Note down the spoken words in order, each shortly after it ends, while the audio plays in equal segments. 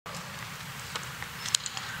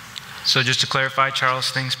So just to clarify, Charles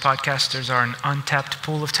thinks podcasters are an untapped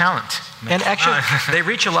pool of talent. And actually, they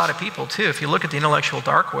reach a lot of people too. If you look at the intellectual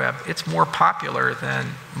dark web, it's more popular than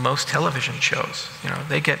most television shows.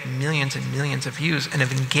 They get millions and millions of views and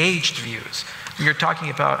have engaged views. When you're talking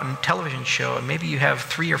about a television show, and maybe you have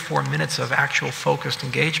 3 or 4 minutes of actual focused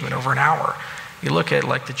engagement over an hour. You look at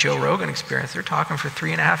like the Joe Rogan Experience, they're talking for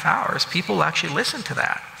 3.5 hours. People actually listen to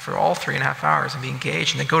that for all 3.5 hours and be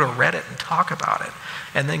engaged, and then go to Reddit and talk about it,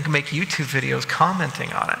 and then make YouTube videos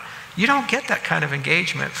commenting on it. You don't get that kind of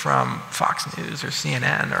engagement from Fox News or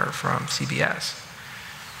CNN or from CBS.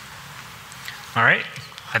 All right,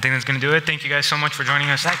 I think that's going to do it. Thank you guys so much for joining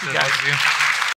us. Thank you guys.